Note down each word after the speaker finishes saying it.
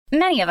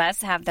Many of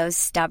us have those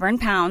stubborn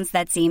pounds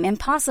that seem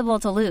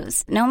impossible to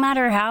lose, no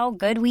matter how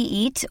good we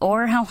eat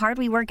or how hard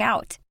we work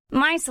out.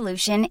 My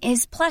solution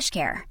is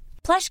PlushCare.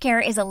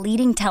 PlushCare is a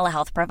leading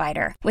telehealth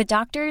provider with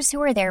doctors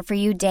who are there for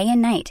you day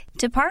and night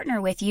to partner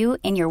with you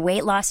in your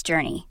weight loss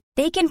journey.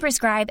 They can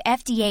prescribe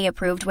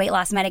FDA-approved weight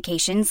loss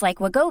medications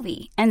like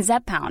Wegovy and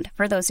Zepbound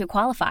for those who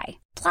qualify.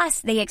 Plus,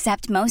 they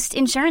accept most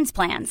insurance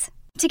plans.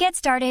 To get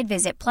started,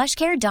 visit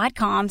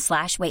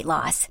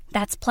plushcare.com/weightloss.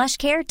 That's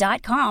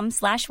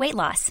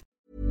plushcare.com/weightloss.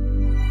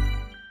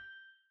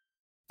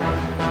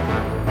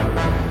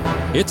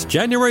 It's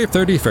January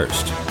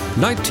 31st,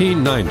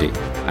 1990,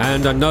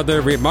 and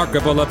another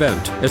remarkable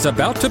event is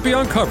about to be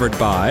uncovered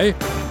by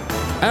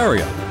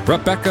Ariel,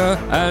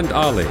 Rebecca, and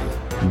Ali,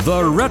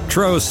 the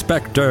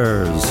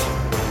Retrospectors.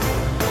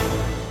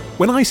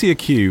 When I see a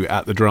queue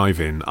at the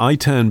drive-in, I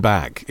turn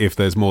back if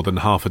there's more than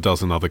half a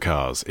dozen other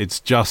cars. It's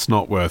just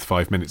not worth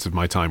 5 minutes of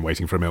my time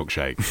waiting for a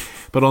milkshake.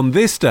 But on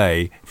this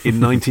day,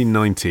 in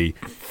 1990,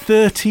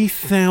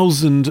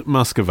 30,000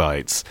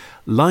 Muscovites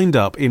lined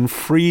up in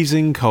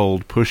freezing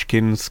cold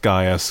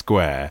Pushkinskaya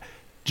Square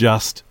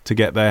just to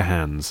get their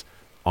hands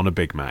on a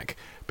Big Mac.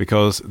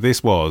 Because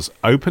this was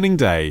opening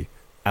day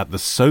at the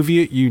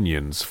Soviet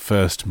Union's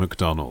first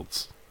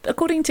McDonald's.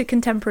 According to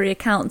contemporary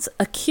accounts,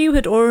 a queue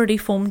had already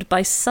formed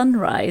by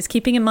sunrise,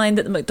 keeping in mind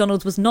that the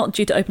McDonald's was not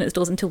due to open its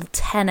doors until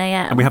 10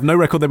 a.m. And we have no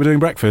record they were doing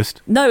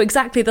breakfast. No,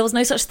 exactly. There was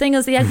no such thing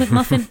as the Egg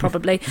McMuffin,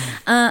 probably.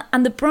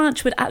 And the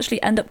branch would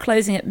actually end up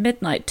closing at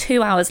midnight,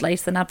 2 hours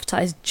later than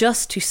advertised,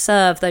 just to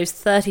serve those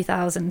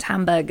 30,000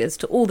 hamburgers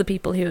to all the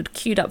people who had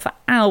queued up for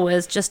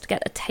hours just to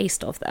get a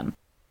taste of them.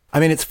 I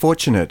mean, it's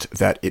fortunate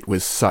that it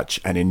was such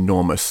an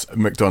enormous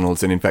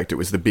McDonald's, and in fact it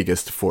was the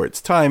biggest for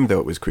its time, though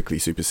it was quickly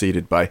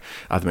superseded by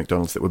other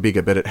McDonald's that were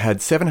bigger, but it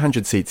had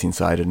 700 seats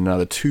inside and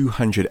another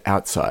 200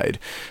 outside,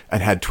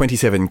 and had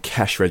 27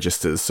 cash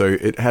registers, so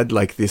it had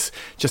like this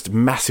just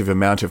massive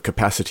amount of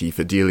capacity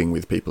for dealing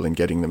with people and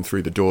getting them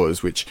through the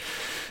doors, which,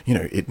 you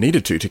know, it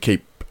needed to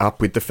keep up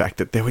with the fact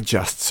that there were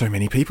just so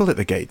many people at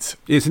the gates.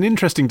 It's an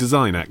interesting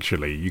design,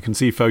 actually. You can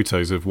see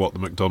photos of what the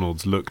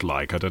McDonald's looked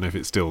like. I don't know if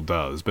it still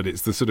does, but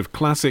it's the sort of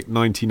classic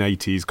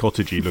 1980s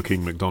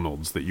cottagey-looking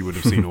McDonald's that you would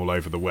have seen all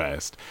over the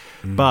West,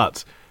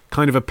 but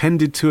kind of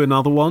appended to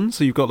another one.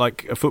 So you've got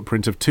like a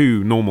footprint of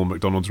two normal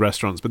McDonald's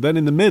restaurants, but then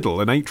in the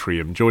middle, an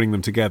atrium joining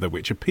them together,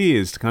 which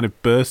appears to kind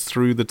of burst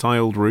through the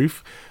tiled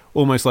roof,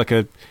 almost like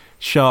a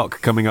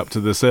shark coming up to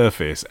the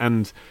surface.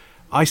 And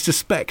I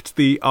suspect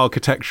the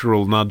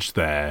architectural nudge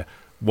there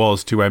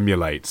was to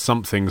emulate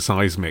something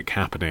seismic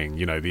happening,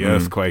 you know, the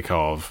earthquake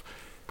of,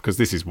 because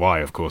this is why,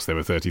 of course, there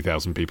were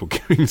 30,000 people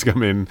queuing to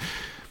come in.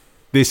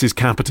 This is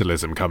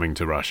capitalism coming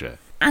to Russia.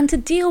 And to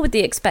deal with the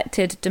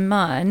expected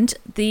demand,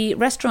 the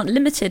restaurant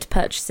limited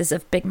purchases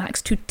of Big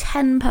Macs to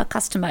 10 per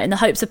customer in the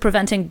hopes of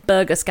preventing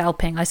burger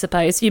scalping, I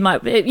suppose. You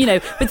might, you know,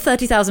 with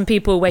 30,000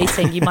 people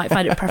waiting, you might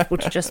find it preferable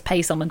to just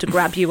pay someone to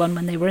grab you one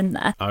when they were in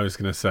there. I was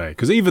going to say,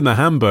 because even the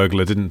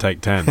Hamburglar didn't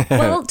take 10.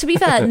 Well, to be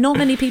fair, not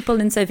many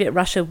people in Soviet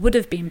Russia would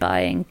have been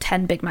buying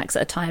 10 Big Macs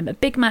at a time. A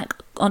Big Mac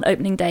on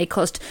opening day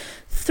cost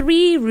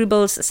 3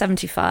 rubles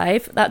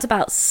 75. That's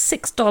about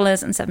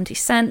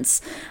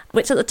 $6.70,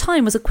 which at the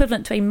time was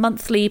equivalent to a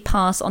monthly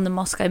pass on the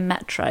Moscow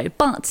metro,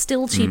 but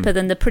still cheaper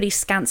than the pretty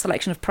scant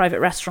selection of private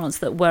restaurants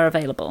that were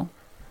available.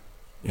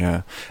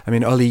 Yeah. I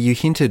mean, Ollie, you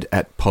hinted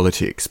at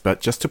politics,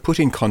 but just to put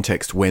in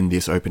context when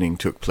this opening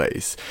took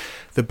place,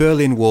 the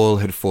Berlin Wall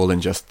had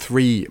fallen just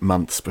 3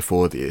 months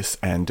before this,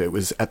 and it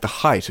was at the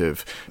height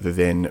of the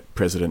then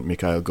President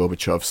Mikhail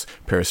Gorbachev's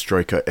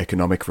perestroika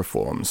economic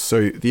reforms.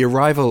 So the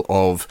arrival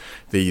of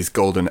these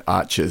golden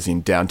arches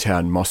in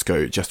downtown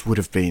Moscow just would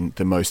have been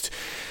the most,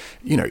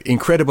 you know,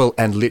 incredible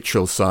and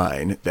literal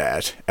sign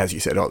that, as you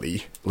said,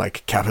 Ollie,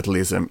 like,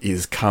 capitalism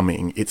is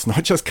coming. It's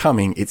not just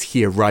coming, it's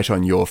here right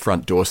on your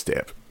front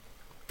doorstep.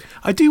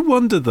 I do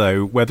wonder,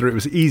 though, whether it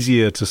was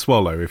easier to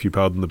swallow, if you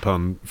pardon the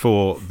pun,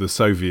 for the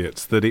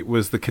Soviets, that it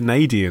was the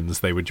Canadians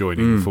they were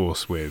joining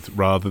force with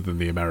rather than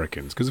the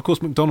Americans. Because, of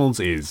course, McDonald's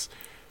is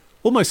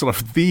almost sort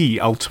of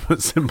the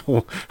ultimate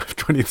symbol of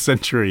 20th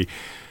century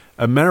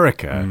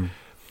America,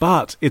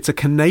 but it's a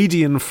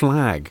Canadian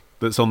flag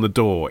that's on the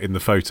door in the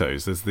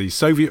photos. There's the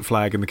Soviet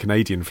flag and the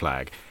Canadian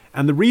flag.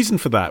 And the reason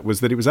for that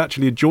was that it was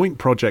actually a joint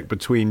project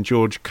between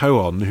George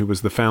Cohon, who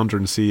was the founder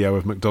and CEO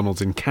of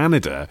McDonald's in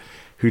Canada,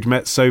 who'd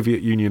met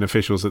Soviet Union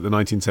officials at the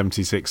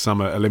 1976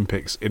 Summer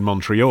Olympics in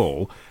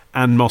Montreal,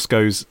 and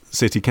Moscow's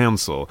city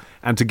council.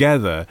 And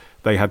together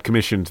they had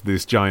commissioned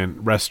this giant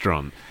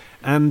restaurant.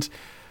 And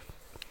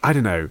I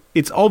don't know,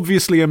 it's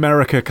obviously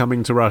America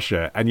coming to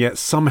Russia, and yet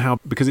somehow,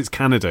 because it's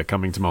Canada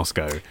coming to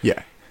Moscow,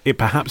 it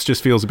perhaps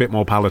just feels a bit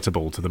more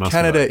palatable to the Muscovites.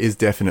 Canada is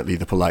definitely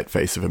the polite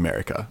face of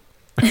America.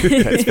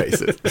 Let's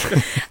face it.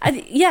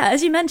 And yeah,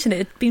 as you mentioned, it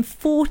had been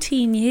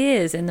 14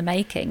 years in the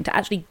making to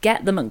actually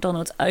get the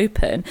McDonald's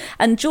open.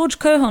 And George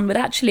Cohon would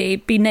actually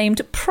be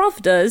named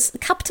Pravda's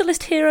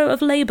Capitalist Hero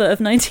of Labour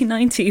of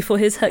 1990 for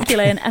his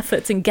Herculean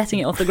efforts in getting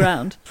it off the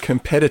ground.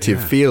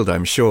 Competitive field,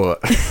 I'm sure.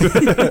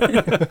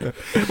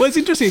 Well, it's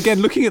interesting, again,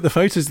 looking at the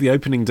photos of the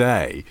opening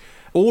day,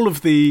 All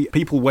of the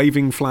people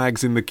waving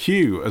flags in the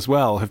queue as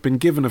well have been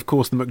given, of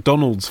course, the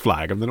McDonald's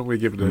flag. They're not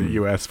really given a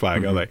US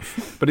flag, are they?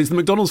 But it's the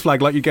McDonald's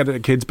flag like you get at a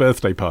kid's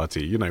birthday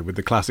party, with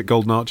the classic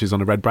golden arches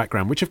on a red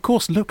background, which, of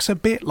course, looks a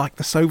bit like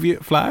the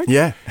Soviet flag.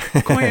 Yeah.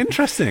 Quite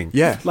interesting.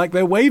 Yeah. Like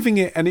they're waving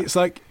it and it's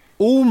like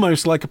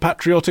almost like a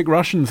patriotic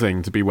Russian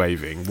thing to be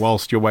waving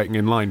whilst you're waiting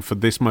in line for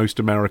this most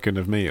American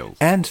of meals.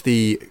 And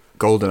the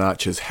golden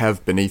arches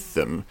have beneath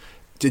them,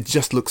 it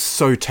just looks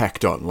so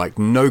tacked on. Like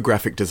no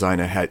graphic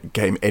designer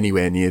came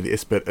anywhere near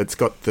this, but it's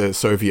got the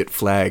Soviet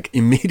flag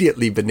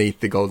immediately beneath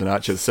the golden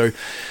arches. So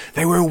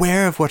they were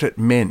aware of what it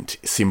meant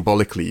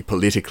symbolically,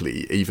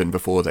 politically, even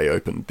before they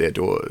opened their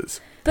doors.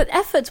 But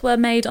efforts were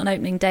made on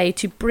opening day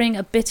to bring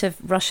a bit of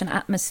Russian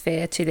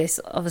atmosphere to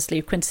this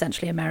obviously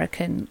quintessentially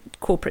American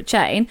corporate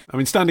chain. I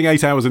mean, standing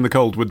 8 hours in the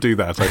cold would do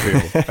that, I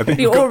feel. I think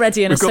You're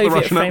already in a Soviet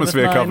Russian frame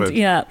atmosphere of mind. covered.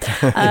 Yeah.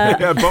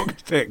 Yeah,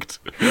 box ticked.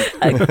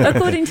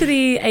 According to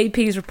the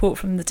AP's report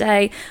from the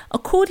day,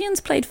 accordions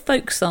played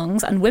folk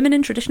songs and women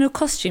in traditional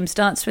costumes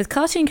danced with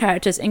cartoon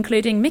characters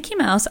including Mickey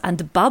Mouse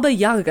and Baba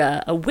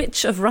Yaga, a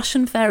witch of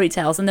Russian fairy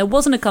tales. And there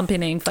was an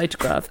accompanying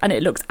photograph and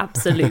it looks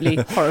absolutely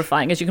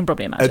horrifying, as you can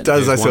probably imagine. It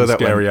does. I saw that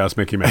scary ass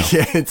Mickey Mouse.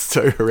 Yeah, it's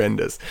so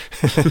horrendous.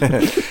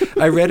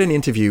 I read an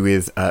interview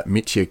with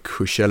Mitya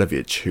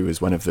Kushelevich, who was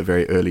one of the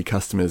very early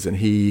customers, and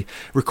he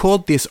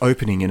recalled this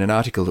opening in an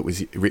article that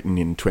was written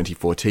in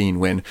 2014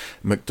 when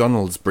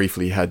McDonald's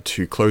briefly had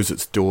to close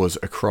its doors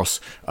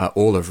across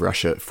all of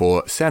Russia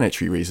for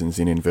sanitary reasons,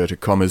 in inverted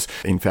commas.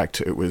 In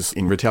fact, it was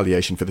in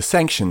retaliation for the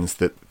sanctions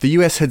that the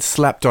US had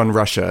slapped on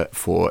Russia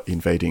for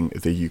invading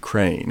the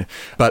Ukraine.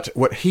 But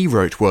what he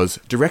wrote was,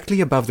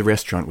 directly above the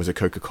restaurant was a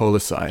Coca-Cola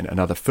sign,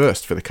 another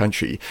first for the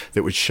country,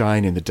 that would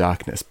shine in the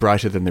darkness,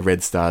 brighter than the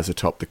red stars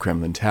atop the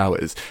Kremlin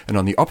towers. And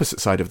on the opposite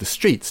side of the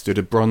street stood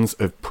a bronze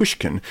of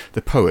Pushkin,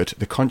 the poet,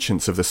 the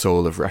conscience of the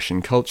soul of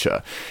Russian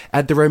culture.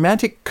 Add the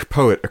romantic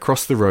poet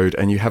across the road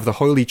and you have the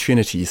Holy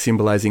Trinity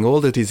symbolizing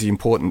all that is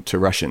important to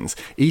Russians: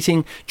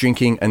 eating,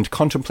 drinking, and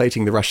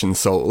contemplating the Russian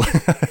soul. I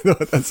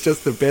thought that's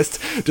just the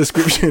best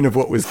description of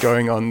what was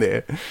going on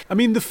there. I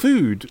mean, the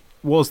food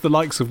was the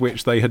likes of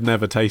which they had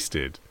never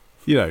tasted.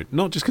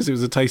 Not just because it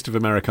was a taste of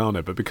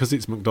Americana, but because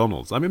it's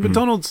McDonald's. I mean,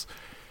 McDonald's,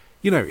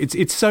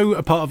 it's so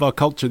a part of our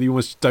culture that you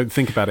almost don't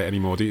think about it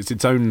anymore. It's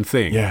its own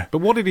thing. Yeah. But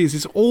what it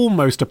is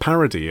almost a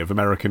parody of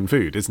American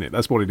food, isn't it?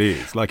 That's what it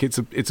is. Like, it's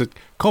a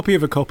copy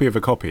of a copy of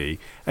a copy,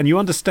 and you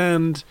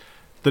understand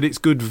that it's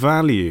good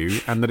value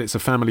and that it's a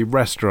family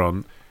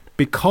restaurant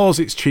because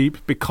it's cheap,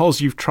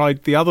 because you've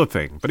tried the other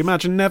thing. But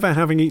imagine never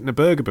having eaten a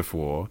burger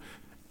before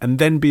and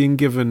then being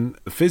given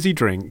the fizzy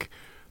drink,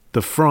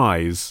 the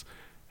fries,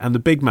 and the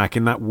Big Mac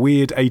in that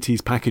weird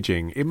 80s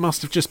packaging. It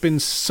must have just been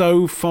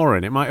so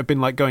foreign. It might have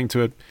been like going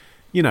to a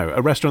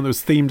restaurant that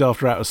was themed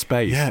after outer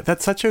space. Yeah,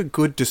 that's such a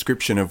good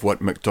description of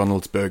what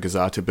McDonald's burgers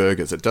are to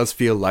burgers. It does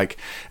feel like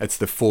it's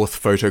the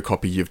fourth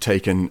photocopy you've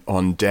taken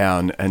on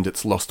down and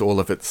it's lost all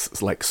of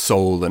its like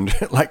soul and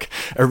like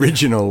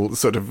original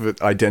sort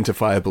of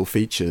identifiable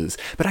features.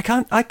 But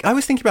I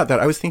was thinking about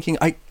that. I was thinking,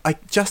 I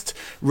just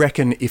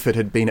reckon if it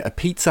had been a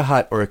Pizza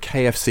Hut or a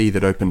KFC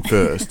that opened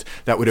first,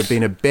 that would have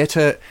been a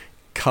better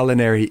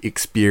culinary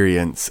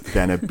experience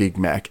than a Big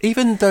Mac,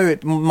 even though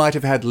it might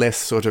have had less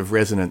sort of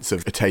resonance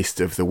of a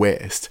taste of the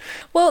West.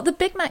 Well, the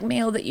Big Mac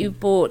meal that you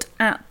bought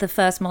at the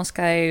first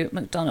Moscow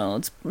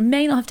McDonald's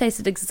may not have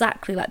tasted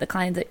exactly like the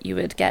kind that you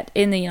would get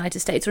in the United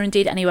States or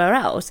indeed anywhere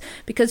else,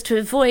 because to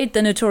avoid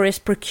the notorious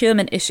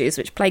procurement issues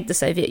which plagued the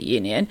Soviet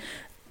Union,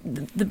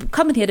 the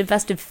company had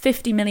invested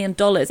 $50 million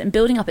in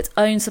building up its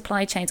own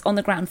supply chains on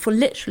the ground for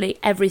literally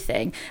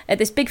everything at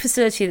this big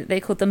facility that they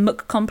called the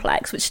Muk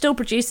Complex, which still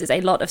produces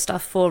a lot of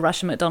stuff for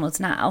Russian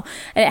McDonald's now.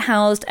 And it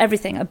housed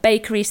everything: a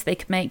bakery so they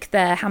could make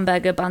their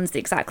hamburger buns the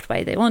exact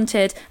way they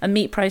wanted, a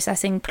meat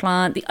processing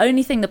plant. The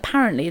only thing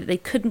apparently that they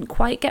couldn't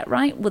quite get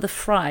right were the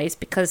fries,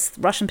 because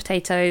Russian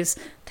potatoes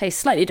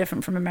taste slightly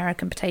different from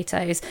American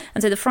potatoes,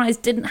 and so the fries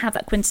didn't have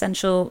that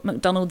quintessential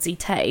McDonald's-y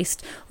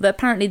taste, although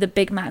apparently the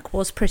Big Mac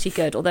was pretty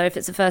good. Although if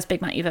it's the first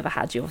Big Mac you've ever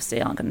had, you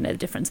obviously aren't going to know the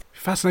difference.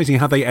 Fascinating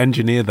how they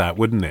engineer that,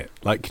 wouldn't it?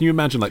 Like, can you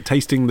imagine like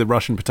tasting the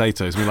Russian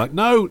potatoes and be like,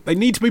 no, they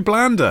need to be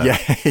blander.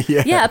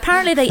 Yeah,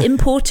 apparently they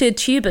imported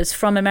tubers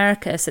from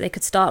America so they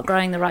could start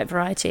growing the right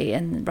variety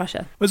in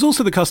Russia. There's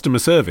also the customer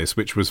service,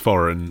 which was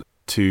foreign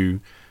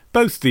to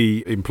both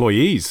the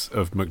employees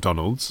of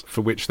McDonald's,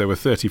 for which there were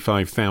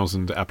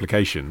 35,000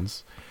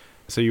 applications.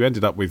 So you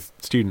ended up with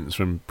students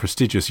from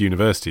prestigious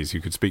universities who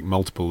could speak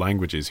multiple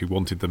languages, who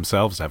wanted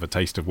themselves to have a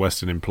taste of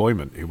Western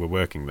employment, who were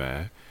working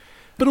there.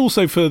 But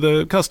also for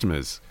the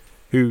customers,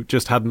 who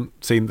just hadn't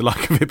seen the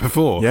like of it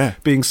before,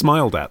 being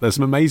smiled at. There's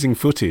some amazing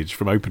footage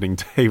from opening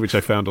day, which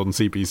I found on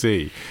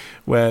CBC,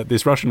 where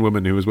this Russian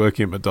woman who was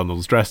working at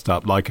McDonald's, dressed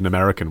up like an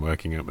American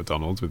working at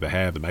McDonald's, with the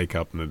hair, the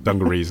makeup, and the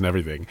dungarees and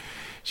everything,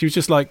 she was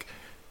just like,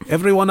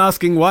 everyone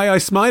asking why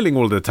I'm smiling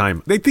all the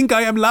time. They think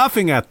I am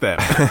laughing at them.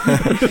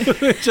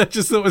 Which I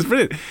just thought was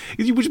brilliant.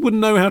 You just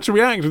wouldn't know how to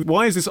react.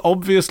 Why is this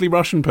obviously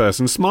Russian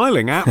person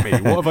smiling at me?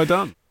 What have I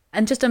done?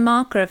 And just a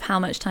marker of how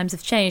much times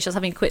have changed, I was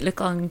having a quick look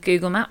on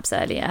Google Maps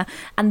earlier,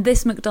 and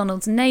this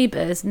McDonald's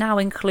neighbours now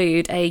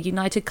include a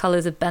United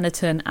Colours of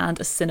Benetton and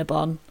a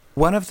Cinnabon.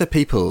 One of the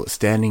people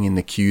standing in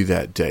the queue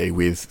that day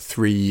with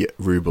 3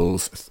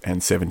 rubles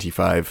and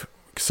 75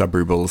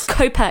 sub-rubles.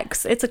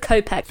 Kopecks. It's a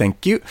kopeck.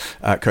 Thank you.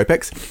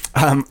 Kopecks.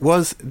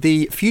 Was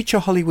the future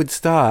Hollywood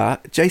star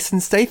Jason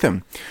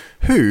Statham,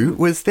 who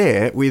was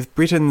there with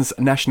Britain's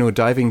national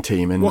diving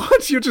team. And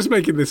What? You're just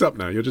making this up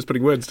now. You're just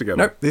putting words together.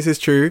 Nope, this is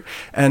true.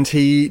 And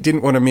he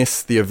didn't want to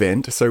miss the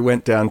event, so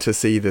went down to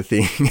see the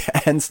thing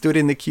and stood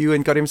in the queue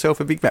and got himself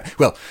a Big Mac.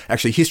 Well,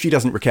 actually, history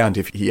doesn't recount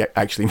if he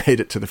actually made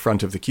it to the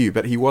front of the queue,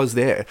 but he was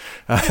there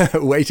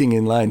waiting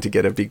in line to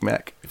get a Big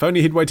Mac. If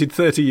only he'd waited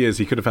 30 years,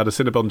 he could have had a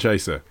Cinnabon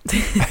chaser.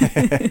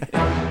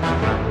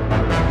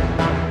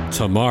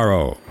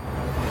 Tomorrow.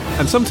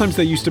 And sometimes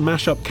they used to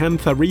mash up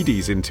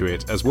cantharides into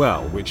it as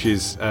well, which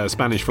is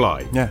Spanish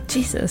fly. Yeah.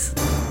 Jesus.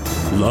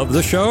 Love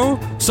the show?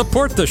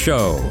 Support the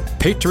show.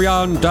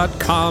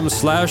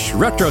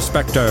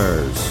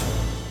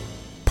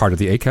 Patreon.com/retrospectors. Part of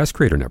the Acast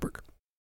Creator Network.